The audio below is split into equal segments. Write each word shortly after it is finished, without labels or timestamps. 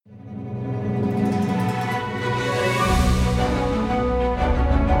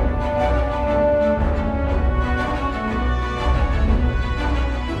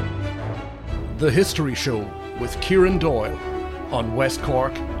The History Show with Kieran Doyle on West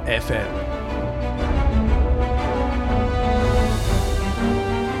Cork FM.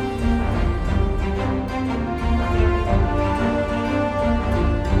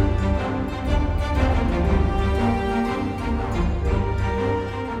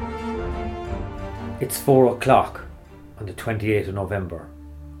 It's 4 o'clock on the 28th of November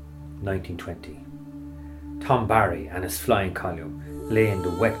 1920. Tom Barry and his flying column lay in the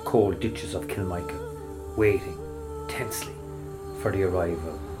wet, cold ditches of Kilmichael, waiting tensely for the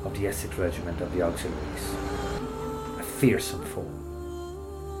arrival of the Essex Regiment of the Auxiliaries, a fearsome foe.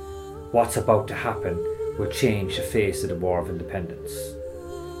 What's about to happen will change the face of the War of Independence.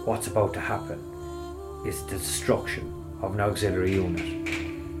 What's about to happen is the destruction of an auxiliary unit.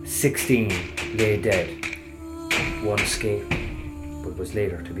 16 lay dead, one escaped, but was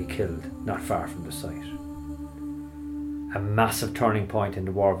later to be killed not far from the site. A massive turning point in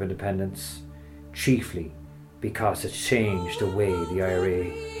the War of Independence, chiefly because it changed the way the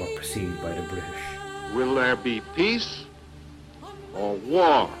IRA were perceived by the British. Will there be peace or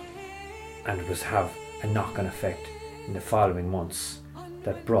war? And it was have a knock-on effect in the following months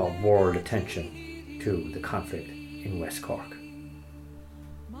that brought world attention to the conflict in West Cork.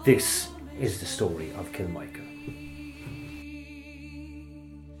 This is the story of Kilmichael.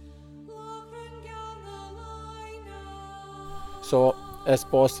 So I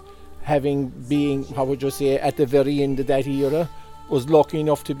suppose being, how would you say, at the very end of that era, was lucky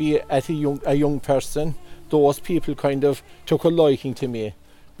enough to be at a young person. Those people kind of took a liking to me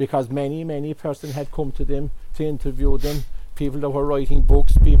because many persons had come to them to interview them, people that were writing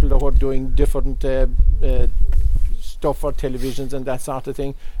books, people that were doing different stuff for televisions and that sort of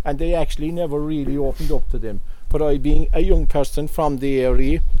thing, and they actually never really opened up to them. But I, being a young person from the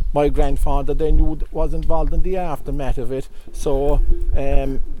area, my grandfather, they knew was involved in the aftermath of it, so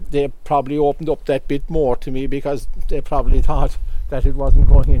they probably opened up that bit more to me because they probably thought that it wasn't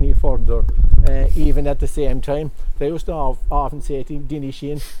going any further. Even at the same time, they used to often say to Dinny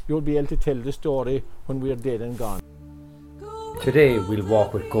Sheen, you'll be able to tell the story when we're dead and gone. Today we'll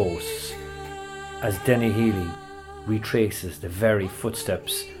walk with ghosts as Denny Healy retraces the very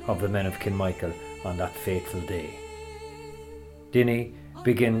footsteps of the men of Kilmichael on that fateful day. Dinny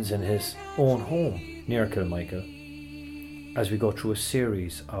begins in his own home near Kilmichael as we go through a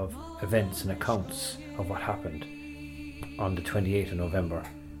series of events and accounts of what happened on the 28th of November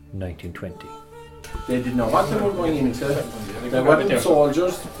 1920. They didn't know what they were going into. They weren't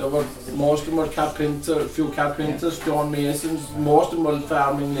soldiers. Most of them were carpenters, a few carpenters, stonemasons, most of them were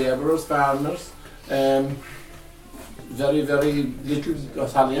farming labourers, farmers. Very little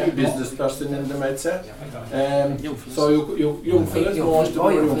Italian business person in them, I'd say. So young fellas, most of them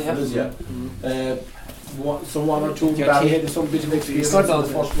were young fellas, yeah. Some one or two had some bit of experience in the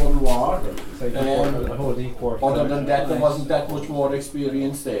First World War. Other than that, there wasn't that much more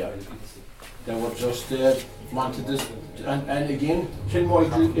experience there. They were just wanted this, and again,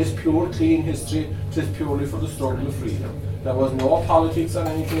 Kilmichael is pure, clean history, just purely for the struggle of freedom. There was no politics or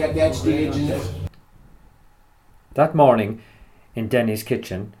anything at that stage in it. That morning, in Denny's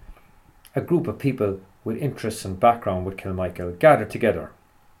kitchen, a group of people with interests and background with Kilmichael gathered together.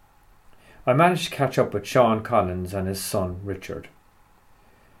 I managed to catch up with Sean Collins and his son Richard.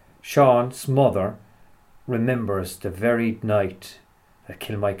 Sean's mother remembers the very night that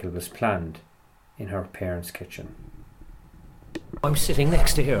Kilmichael was planned in her parents' kitchen. I'm sitting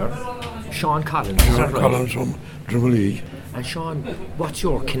next to her, Sean Collins. Sean Collins from Drumleague. And Sean, what's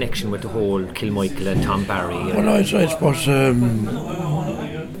your connection with the whole Kilmichael and Tom Barry? Well, I suppose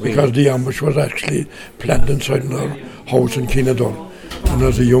because the ambush was actually planned inside our house in Keenador. And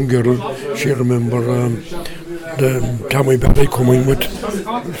as a young girl, she remembered the Tommy Barry coming with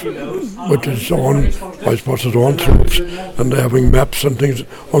his own, I suppose, his own troops, and having maps and things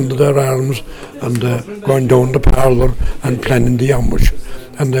under their arms, and going down the parlour and planning the ambush.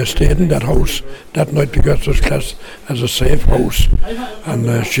 And they stayed in that house that night because it was classed as a safe house.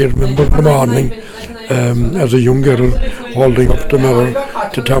 And she remembered the morning as a young girl holding up the mirror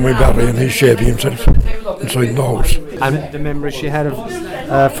to Tommy Barry, and he's shaving himself inside the house. And the memory she had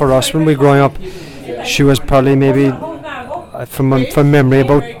of for us when we were growing up, she was probably maybe from memory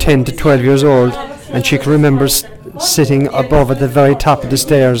about 10 to 12 years old, and she can remember sitting above at the very top of the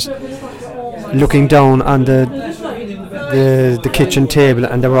stairs looking down on the kitchen table,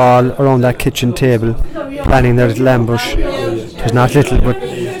 and they were all around that kitchen table planning their little ambush. It was not little, but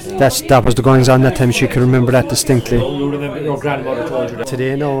that was the goings on that time. She can remember that distinctly. You remember your grandmother told you that?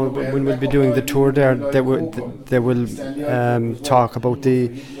 Today, no, when we'll be doing the tour there, they will talk about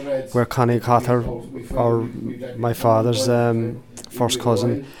where Connie Cotter, or my father's first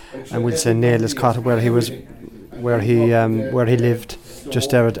cousin, and we'll say nailed his cot where he lived,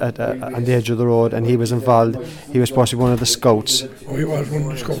 just there on the edge of the road, and he was involved. He was supposed to be one of the scouts. Oh, he was one of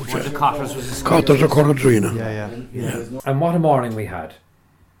the scouts. The Cotters was the scout. Cotters of Corradrina. Yeah. And what a morning we had.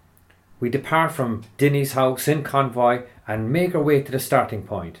 We depart from Dinny's house in convoy and make our way to the starting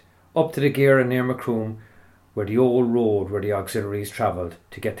point, up to the Gear near Macroom, where the old road where the auxiliaries travelled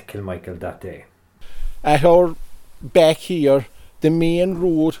to get to Kilmichael that day. At our back here, the main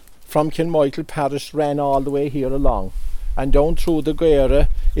road from Kilmichael parish ran all the way here along and down through the Gear.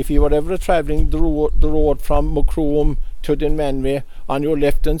 If you were ever travelling the road from Macroom to Dinmanway, on your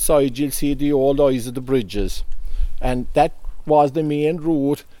left hand side you'll see the old eyes of the bridges, and that was the main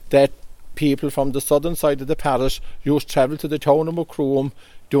route that people from the southern side of the parish used to travel to the town of Macroom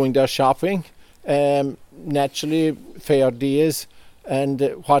doing their shopping, naturally fair days, and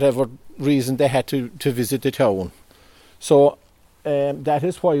whatever reason they had to visit the town. So that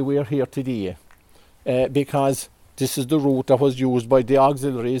is why we are here today, because this is the route that was used by the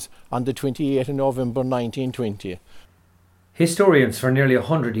auxiliaries on the 28th of November 1920. Historians for nearly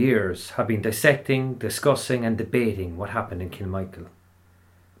 100 years have been dissecting, discussing and debating what happened in Kilmichael.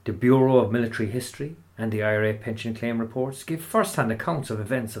 The Bureau of Military History and the IRA pension claim reports give first-hand accounts of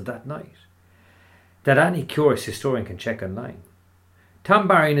events of that night that any curious historian can check online. Tom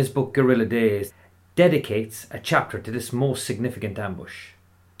Barry, in his book Guerrilla Days, dedicates a chapter to this most significant ambush.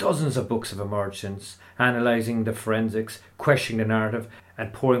 Dozens of books have emerged since, analysing the forensics, questioning the narrative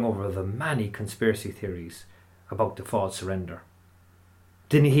and poring over the many conspiracy theories about the false surrender.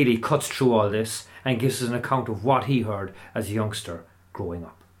 Dinny Healy cuts through all this and gives us an account of what he heard as a youngster growing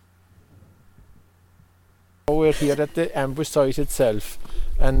up. We're here at the ambush site itself,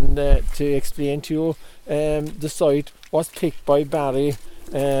 and to explain to you, the site was picked by Barry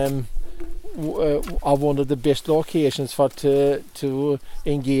of one of the best locations for to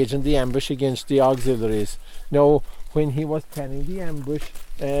engage in the ambush against the auxiliaries. Now, when he was planning the ambush,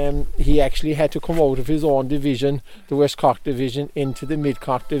 he actually had to come out of his own division, the West Cork division, into the Mid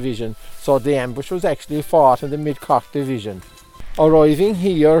Cork division. So the ambush was actually fought in the Mid Cork division. Arriving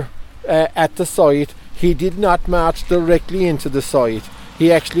here at the site, he did not march directly into the site.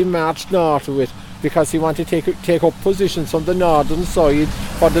 He actually marched north of it because he wanted to take up positions on the northern side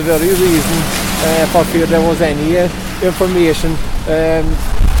for the very reason for fear there was any information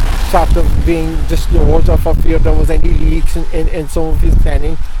sort of being disclosed, or for fear there was any leaks in some of his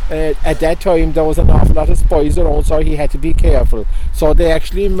planning. At that time there was an awful lot of spies around, so he had to be careful. So they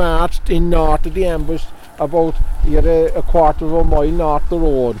actually marched in north of the ambush, about a quarter of a mile north the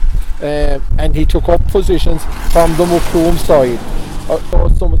road, and he took up positions from the Macroom side. So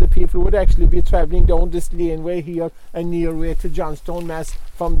some of the people would actually be travelling down this laneway here and near way to Johnstone Mass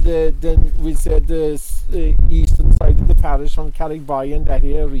from the eastern side of the parish, from Carrickby and that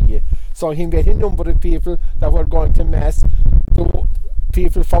area. So he met a number of people that were going to Mass. So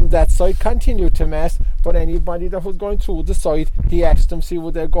people from that side continued to Mass, but anybody that was going through the site, he asked them, see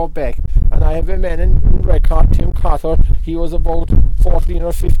would they go back. And I have a man in record, Tim Cotter. He was about 14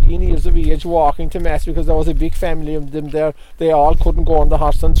 or 15 years of age, walking to Mass because there was a big family of them there. They all couldn't go on the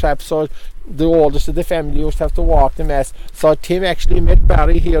horse and trap, so the oldest of the family used to have to walk to Mass. So Tim actually met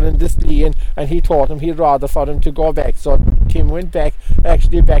Barry here in this lane, and he told him he'd rather for him to go back. So Tim went back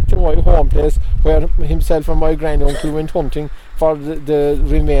to my home place, where himself and my granduncle went hunting for the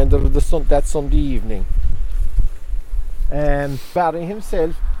remainder of that Sunday evening. Barry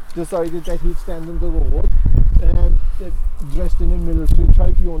himself decided that he'd stand on the road, dressed in a military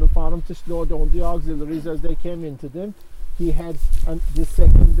type uniform, to slow down the auxiliaries as they came into them. He had the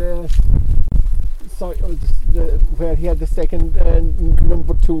second where he had the second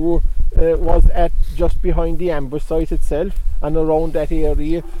number 2 was at just behind the ambush site itself and around that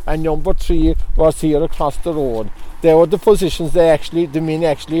area, and number 3 was here across the road. They were the positions the men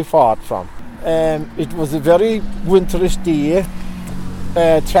actually fought from. It was a very winterish day,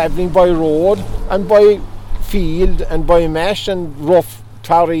 travelling by road and by field and by marsh and rough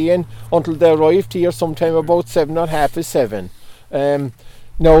terrain until they arrived here sometime about 7 or half past 7.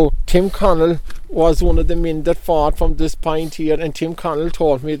 Now, Tim Connell was one of the men that fought from this point here, and Tim Connell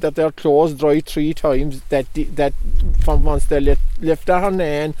told me that their clothes dried 3 times, that from once they left their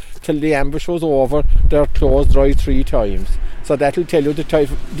Hernan till the ambush was over, their clothes dried 3 times. So that will tell you the type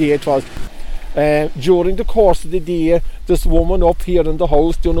of day it was. During the course of the day, this woman up here in the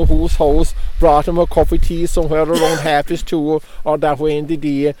house, don't know whose house, brought him a cup of tea somewhere around half past 2 or that way in the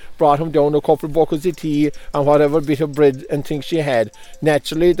day, brought him down a couple of buckets of tea and whatever bit of bread and things she had.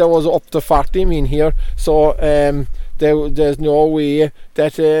 Naturally, there was up to 40 men here, so there's no way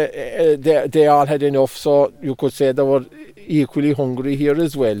that they all had enough, so you could say they were equally hungry here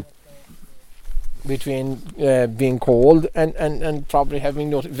as well, between being cold and probably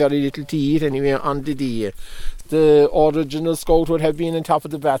having very little to eat anyway on the day. The original scout would have been on top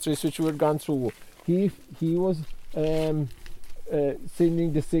of the batteries which we had gone through. He was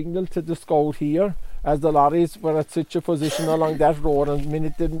sending the signal to the scout here as the lorries were at such a position along that road, and the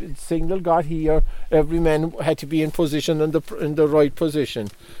minute the signal got here, every man had to be in position in the right position.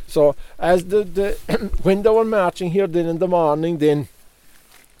 So as the when they were marching here then in the morning, then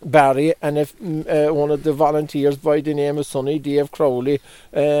Barry and one of the volunteers by the name of Sonny Dave Crowley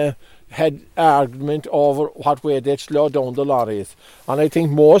had argument over what way they'd slow down the lorries. And I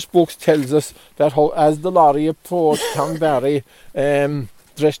think most books tells us that as the lorry approached Tom Barry,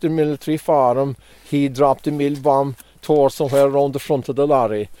 dressed in military form, he dropped a mill bomb towards somewhere around the front of the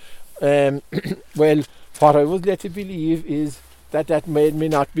lorry. Well, what I was led to believe is that made me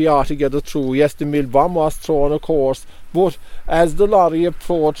not be altogether true. Yes, the mill bomb was thrown, of course, but as the lorry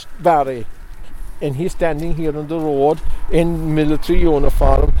approached Barry, and he's standing here on the road in military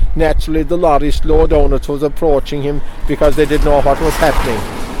uniform, naturally the lorry slowed down. It was approaching him because they didn't know what was happening.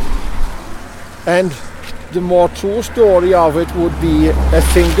 And the more true story of it would be a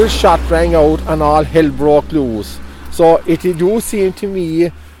single shot rang out and all hell broke loose. So it do seem to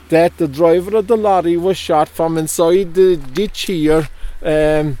me that the driver of the lorry was shot from inside the ditch here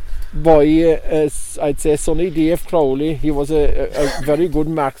by I'd say Sonny Dave Crowley. He was a very good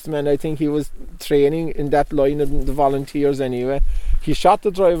marksman. I think he was training in that line of the volunteers anyway. He shot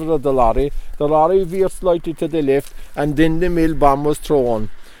the driver of the lorry veered slightly to the left, and then the mill bomb was thrown.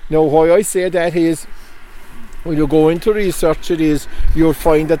 Now why I say that is, when you go into research it is, you'll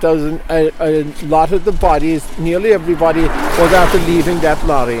find that there's a lot of the bodies, nearly everybody was after leaving that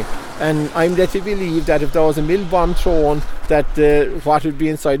lorry. And I'm led to believe that if there was a mill bomb thrown, that what would be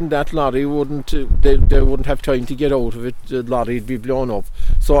inside in that lorry they wouldn't have time to get out of it. The lorry would be blown up.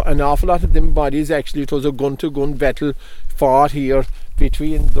 So an awful lot of them bodies, actually it was a gun-to-gun battle fought here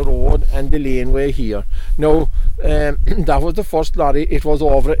between the road and the laneway here. Now that was the first lorry. It was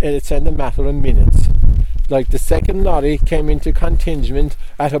over, and it's in a matter of minutes. Like the second lorry came into contingent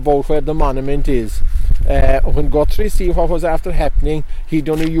at about where the monument is. When Guthrie see what was after happening, he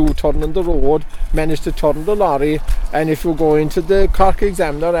done a U-turn on the road, managed to turn the lorry, and if you go into the Cork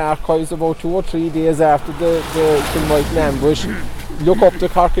Examiner archives about 2 or 3 days after the Kilmichael ambush, look up the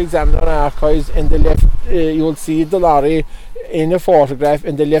Cork Examiner archives, and the left you'll see the lorry in a photograph,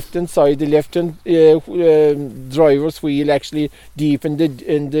 in the left hand side, the left hand driver's wheel actually deep in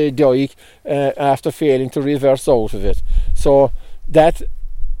the dike after failing to reverse out of it. So that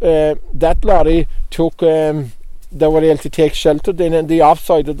lorry took they were able to take shelter then on the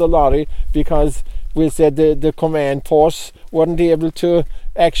offside of the lorry, because we said the command posts weren't able to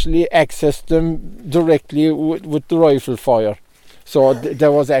actually access them directly with the rifle fire. So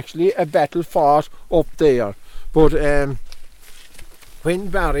there was actually a battle fought up there. But when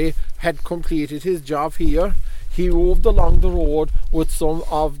Barry had completed his job here, he moved along the road with some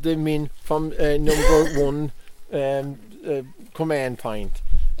of the men from number 1 command point.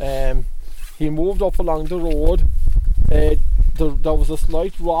 He moved up along the road. There was a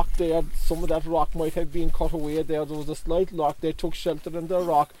slight rock there. Some of that rock might have been cut away there. There was a slight rock. They took shelter in the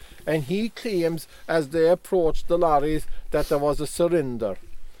rock, and he claims as they approached the lorries that there was a surrender.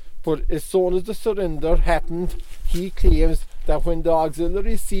 But as soon as the surrender happened, he claims that when the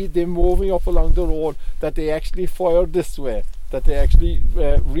auxiliaries see them moving up along the road, that they actually fired this way, that they actually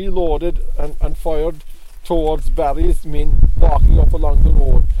reloaded and fired towards Barry's men walking up along the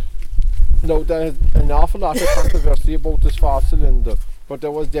road. Now, there's an awful lot of controversy about this false surrender, but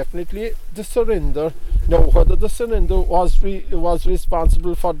there was definitely the surrender. Now, whether the surrender was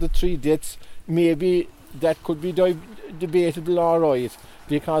responsible for the 3 deaths, maybe that could be debatable, all right,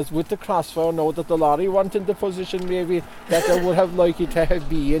 because with the crossfire, now that the lorry weren't in the position maybe that they would have liked it to have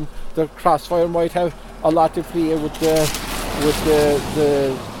been, the crossfire might have a lot to play with the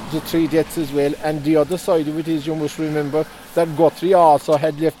 3 deaths as well. And the other side of it is, you must remember that Guthrie also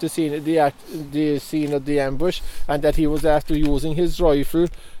had left the scene of the ambush, and that he was after using his rifle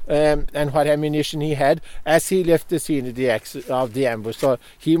and what ammunition he had as he left the scene of the ambush. So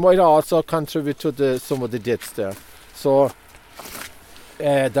he might also contribute to some of the deaths there. So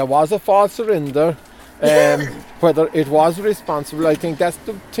there was a false surrender. Whether it was responsible, I think that's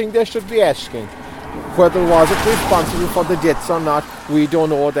the thing they should be asking. Whether was it responsible for the deaths or not, we don't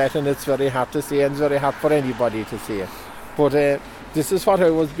know that, and it's very hard to say, and it's very hard for anybody to say. But this is what I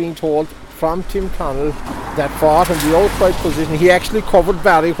was being told from Tim Connell that fought in the outside position. He actually covered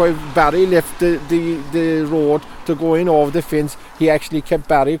Barry while Barry left the road to go in over the fence. He actually kept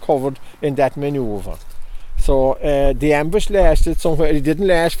Barry covered in that manoeuvre. So the ambush lasted somewhere. It didn't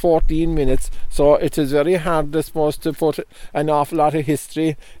last 14 minutes, so it is very hard, I suppose, to put an awful lot of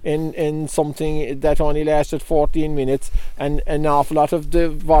history in something that only lasted 14 minutes, and an awful lot of the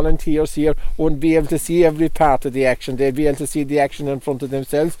volunteers here wouldn't be able to see every part of the action. They'd be able to see the action in front of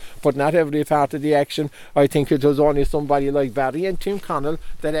themselves, but not every part of the action. I think it was only somebody like Barry and Tim Connell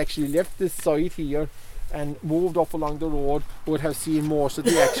that actually left this site here and moved up along the road would have seen most of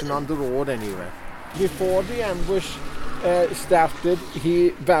the action on the road anyway. Before the ambush started,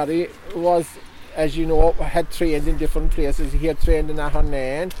 Barry was, as you know, had trained in different places. He had trained in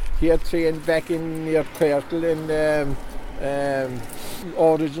Ahernane, he had trained back in near Kirkle in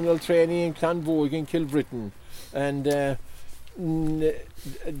original training in Clonvoig in Kilbrittain. And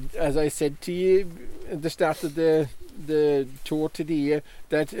as I said to you at the start of the tour today,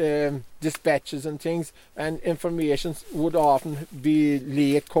 that dispatches and things and information would often be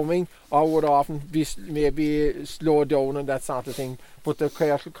late coming, or would often be maybe slowed down and that sort of thing. But the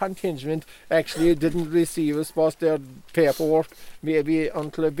Kirkle contingent actually didn't receive, I suppose, their paperwork maybe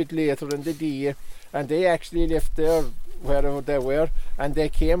until a bit later in the day, and they actually left there wherever they were, and they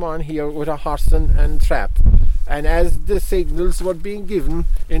came on here with a horse and trap. And as the signals were being given,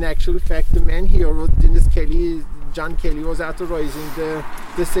 in actual fact, the man here was John Kelly was authorising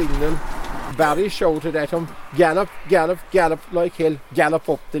the signal. Barry shouted at him, "Gallop, gallop, gallop like hell, gallop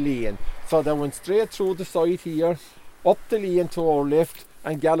up the lane." So they went straight through the side here, up the lane to our left,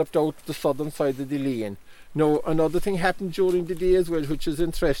 and galloped out the southern side of the lane. Now, another thing happened during the day as well, which is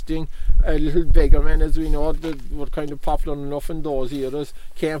interesting. A little beggar man, as we know, that were kind of popular enough in those eras,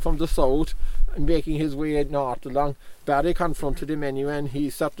 came from the south, making his way north along. Barry confronted him anyway, and he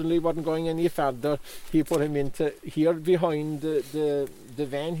certainly wasn't going any further. He put him into here behind the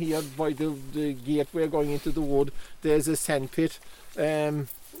van here by the gateway going into the wood. There's a sand pit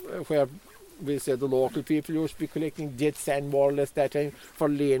where we say the local people used to be collecting dead sand more or less that time for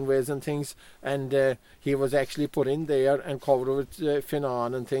laneways and things, and he was actually put in there and covered with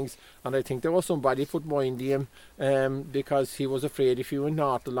finan and things, and I think there was somebody put mind him because he was afraid if he went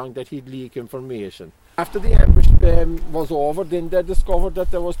north along that he'd leak information. After the ambush was over, then they discovered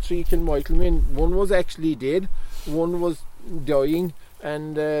that there was 3 Kilmichael men. One was actually dead, one was dying,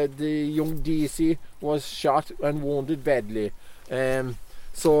 and the young DC was shot and wounded badly.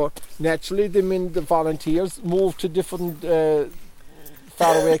 So naturally the volunteers moved to different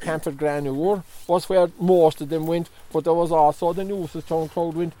faraway camp at Granure was where most of them went, but there was also the Newcestown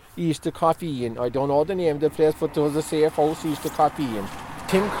crowd went east to Coffeen. I don't know the name of the place, but there was a safe house east to Coffeen.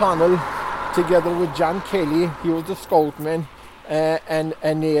 Tim Connell, together with John Kelly, he was the scoutman, and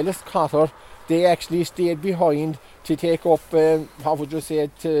Nelis Cotter, they actually stayed behind to take up, to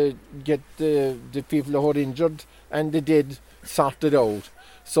get the people who were injured, and they did sort it out.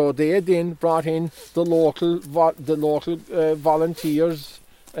 So they then brought in the local volunteers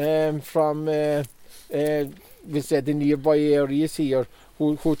from we said the nearby areas here,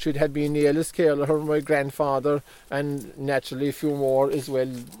 who should have been Nelis Kerler, my grandfather, and naturally a few more as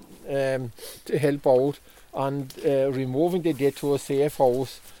well, to help out and removing the dead to a safe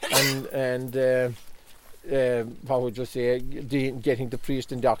house and getting the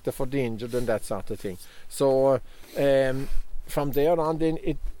priest and doctor for the injured and that sort of thing. So from there on, then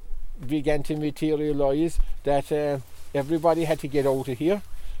it began to materialise that everybody had to get out of here.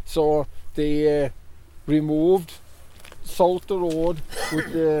 So they removed south the road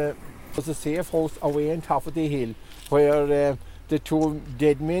with was a safe house away on top of the hill, where the 2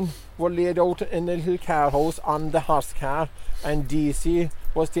 dead men were laid out in a little car house on the horse car, and DC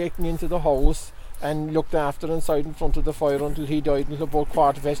was taken into the house and looked after inside in front of the fire until he died until about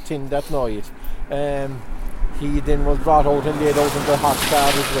 10:15 that night. He then was brought out and laid out in the hot car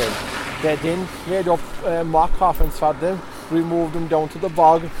as well. They then made up mock coffins for them, removed them down to the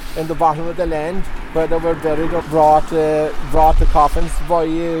bog in the bottom of the land where they were buried up, brought the coffins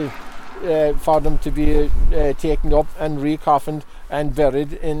for them to be taken up and recoffined and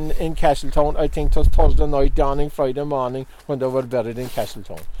buried in Castletown. I think it was Thursday night, dawning Friday morning when they were buried in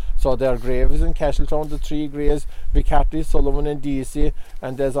Castletown. So their grave is in Castletown, the 3 graves, McCarthy, Sullivan and DC,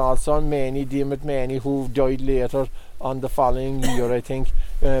 and there's also Diarmaid Manny, who died later on the following year, I think,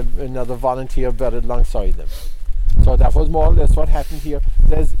 another volunteer buried alongside them. So that was more or less what happened here.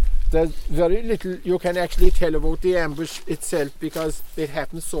 There's very little you can actually tell about the ambush itself because it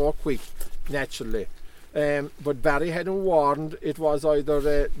happened so quick, naturally. But Barry hadn't warned. It was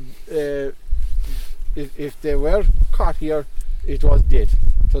either if they were caught here, it was dead.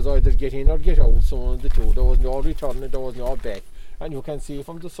 It was either get in or get out, so one of the two. There was no return and there was no back. And you can see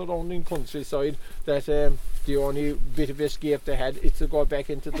from the surrounding countryside that the only bit of escape they had is to go back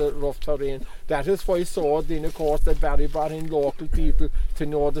into the rough terrain. That is why so then of course that Barry brought in local people to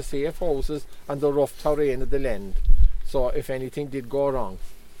know the safe houses and the rough terrain of the land. So if anything did go wrong.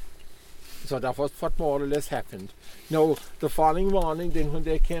 So that was what more or less happened. Now the following morning then when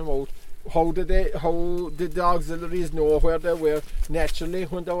they came out, how did the auxiliaries know where they were? Naturally,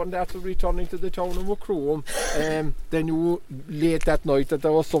 when they were after returning to the town of Macroom, they knew late that night that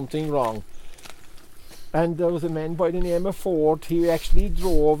there was something wrong. And there was a man by the name of Ford. He actually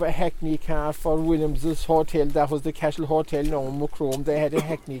drove a hackney car for Williams's hotel. That was the Castle Hotel now in Macroom. They had a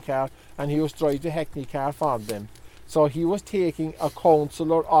hackney car and he was driving the hackney car for them. So he was taking a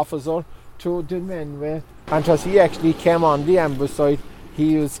councillor officer to the Menway, and as he actually came on the ambush site,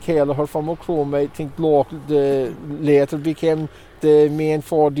 he was Kelleher from Macroom. I think local, later became the main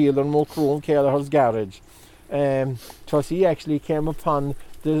Ford dealer in Macroom, Kelleher's garage. So he actually came upon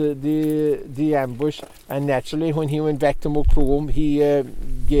the ambush, and naturally when he went back to Macroom, he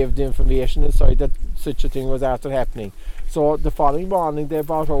gave the information inside that such a thing was after happening. So the following morning they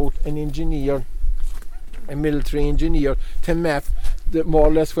brought out an engineer, a military engineer, to map more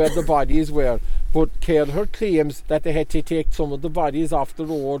or less where the bodies were. But Kelleher claims that they had to take some of the bodies off the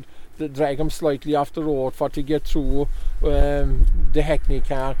road, drag them slightly off the road for to get through the hackney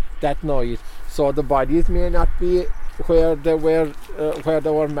car that night. So the bodies may not be where they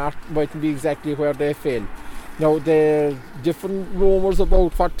were marked, mightn't be exactly where they fell. Now there are different rumours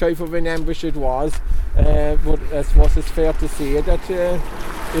about what type of an ambush it was, but I suppose it's fair to say that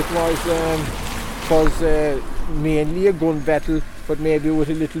it was mainly a gun battle, but maybe with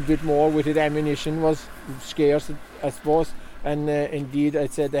a little bit more with it. Ammunition was scarce, I suppose, and indeed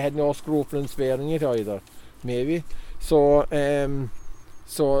I'd say they had no scruple in sparing it either, maybe. So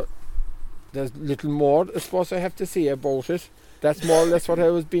there's little more I suppose I have to say about it. That's more or less what I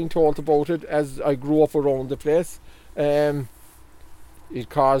was being told about it as I grew up around the place. It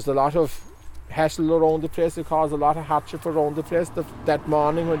caused a lot of hassle around the place, it caused a lot of hardship around the place. That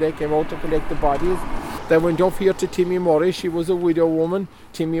morning when they came out to collect the bodies, they went up here to Timmy Murray. She was a widow woman.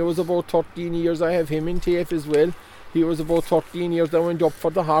 Timmy was about 13 years. I have him in tape as well. He was about 13 years. They went up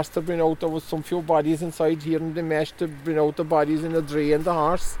for the horse to bring out. There was some few bodies inside here in the mesh to bring out the bodies in the dray and the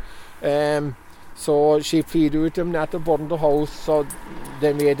horse. So she pleaded with them not to burn the house. So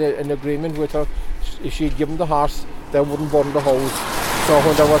they made an agreement with her. If she'd give them the horse, they wouldn't burn the house. So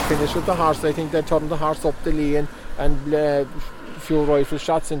when they were finished with the horse, I think they turned the horse up the lane and few rifle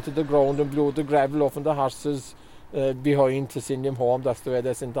shots into the ground and blew the gravel off in the horses behind to send him home. That's the way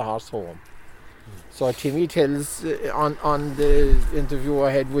they sent the horse home. So Timmy tells on the interview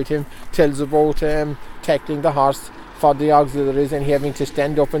I had with him, tells about tackling the horse for the auxiliaries and having to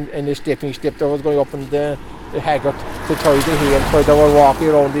stand up in a stepping step that was going up in the haggard to tie the hands while they were walking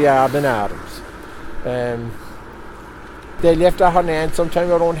around the yard in arms. They left at Hernan sometime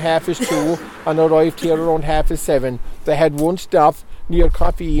around 2:30 and arrived here around 7:30. They had one stop near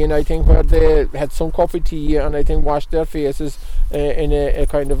Coffee Inn, I think, where they had some coffee tea and I think washed their faces in a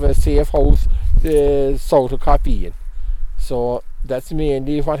kind of a safe house south of Coffee Inn. So that's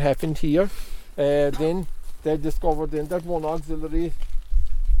mainly what happened here. Then they discovered then that one auxiliary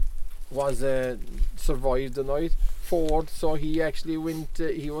was survived the night, Ford. So he actually went.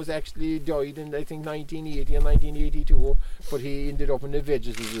 He was actually died in I think 1980 and 1982, but he ended up in the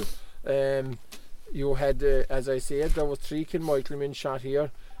vegetable. You had, as I said, there was 3 Kilmichael men shot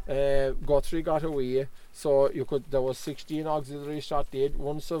here. Guthrie got away, so there was 16 auxiliaries shot dead.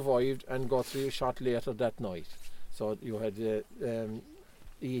 1 survived, and Guthrie shot later that night. So you had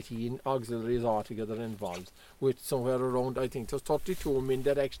 18 auxiliaries altogether involved, with somewhere around, I think there's 32 men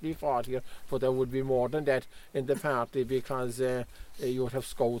that actually fought here, but there would be more than that in the party because you would have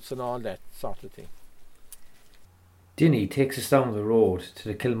scouts and all that sort of thing. Dinny takes us down the road to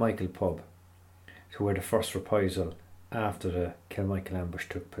the Kilmichael pub, to where the first reprisal after the Kilmichael ambush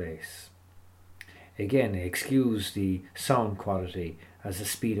took place. Again, excuse the sound quality as the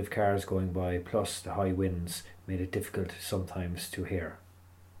speed of cars going by plus the high winds made it difficult sometimes to hear.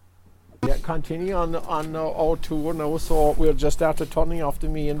 Yeah, continuing on our tour now, so we're just after turning off the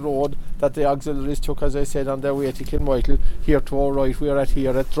main road that the auxiliaries took, as I said, on their way to Kilmichael. Here to our right, we're at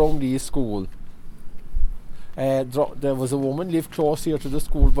Drumlee School. There was a woman lived close here to the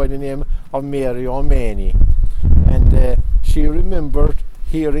school by the name of Mary O'Many, and she remembered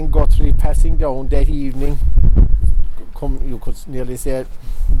hearing Guthrie passing down that evening, you could nearly say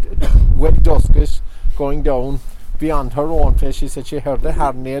well duskish, going down beyond her own place. She said she heard the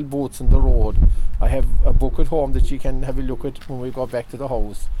hard nail boots in the road, I have a book at home that you can have a look at when we go back to the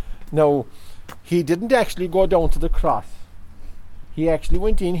house. Now, he didn't actually go down to the cross. He actually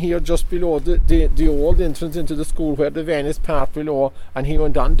went in here just below the old entrance into the school where the van is parked below, and he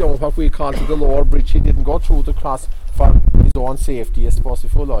went on down what we call to the lower bridge. He didn't go through the cross for his own safety, I suppose,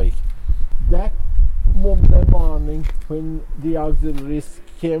 if you like. That Monday morning when the auxiliaries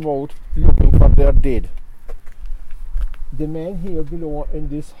came out looking for their dead, the man here below in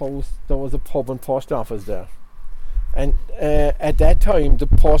this house, there was a pub and post office there. And at that time, the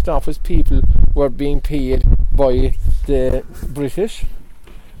post office people were being paid by the British,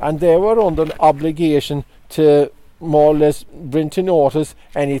 and they were under an obligation to more or less bring to notice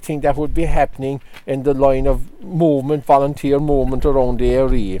anything that would be happening in the line of movement, volunteer movement around the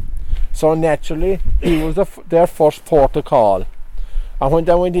area. So naturally, he was their first port of call. And when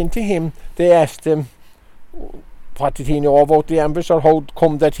they went into him, they asked him, what did he know about the ambush, or how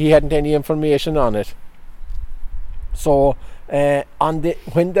come that he hadn't any information on it? So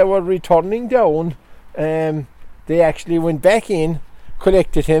when they were returning down, they actually went back in,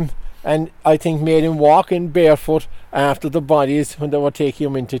 collected him, and I think made him walk in barefoot after the bodies when they were taking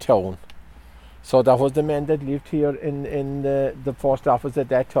him into town. So that was the man that lived here in the post office at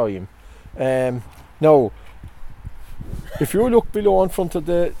that time. Now, if you look below in front of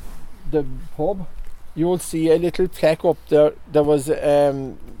the pub, you will see a little plaque up there. There was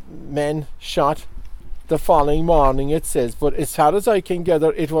men shot the following morning, it says, but as far as I can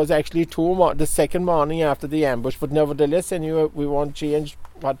gather, it was actually the second morning after the ambush. But nevertheless, anyway, we won't change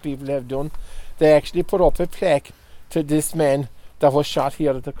what people have done. They actually put up a plaque to this man that was shot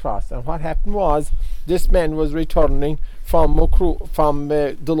here at the cross. And what happened was, this man was returning from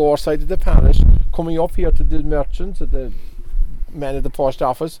the lower side of the parish, coming up here to the merchants, to the man at the post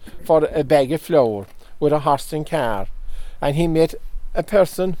office, for a bag of flour with a horse and car. And he met a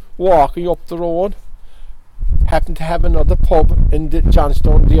person walking up the road, happened to have another pub in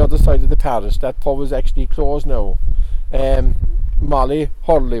Johnstone, the other side of the parish. That pub is actually closed now. Molly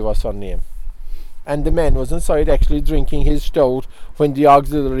Hurley was her name. And the man was inside actually drinking his stout when the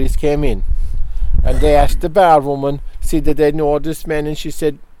auxiliaries came in. And they asked the bar woman, said that they know this man, and she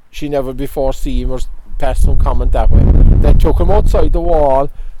said she never before seen him, or passed some comment that way. They took him outside the wall,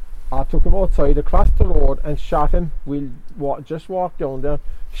 took him outside across the road and shot him. We'll just walk down there,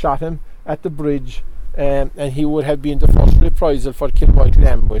 shot him at the bridge, and he would have been the first reprisal for Kilmichael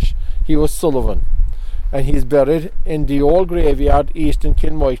ambush. He was Sullivan, and he's buried in the old graveyard east in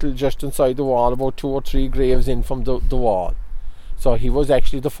Kilmichael, just inside the wall, about 2 or 3 graves in from the wall. So he was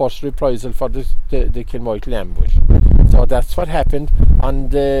actually the first reprisal for the Kilmichael ambush. So that's what happened on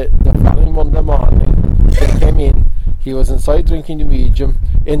the following Monday morning. They came in, he was inside drinking the medium,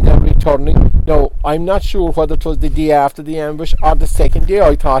 and then returning. Now, I'm not sure whether it was the day after the ambush or the second day.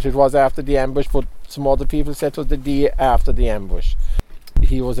 I thought it was after the ambush, but some other people said it was the day after the ambush.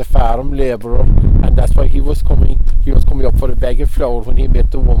 He was a farm labourer, and that's why he was coming up for a bag of flour when he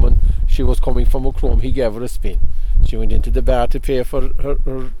met the woman. She was coming from Macroom. He gave her a spin. She went into the bar to pay for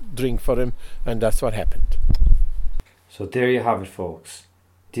her drink for him, and that's what happened. So there you have it, folks.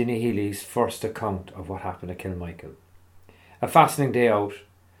 Dinny Healy's first account of what happened at Kilmichael. A fascinating day out.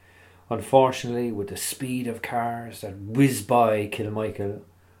 Unfortunately, with the speed of cars that whiz by Kilmichael,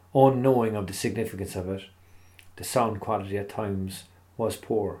 unknowing of the significance of it, the sound quality at times was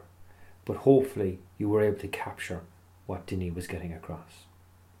poor, but hopefully you were able to capture what Dinny was getting across.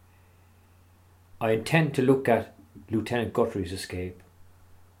 I intend to look at Lieutenant Guthrie's escape,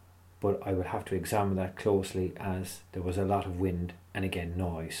 but I will have to examine that closely, as there was a lot of wind and again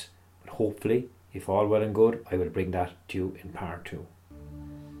noise. But hopefully, if all well and good, I will bring that to you in part 2.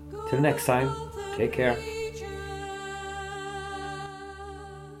 Till next time, take care.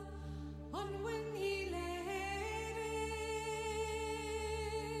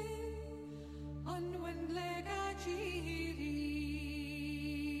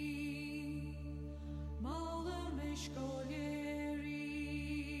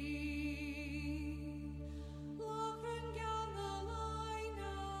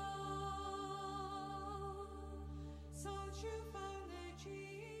 True.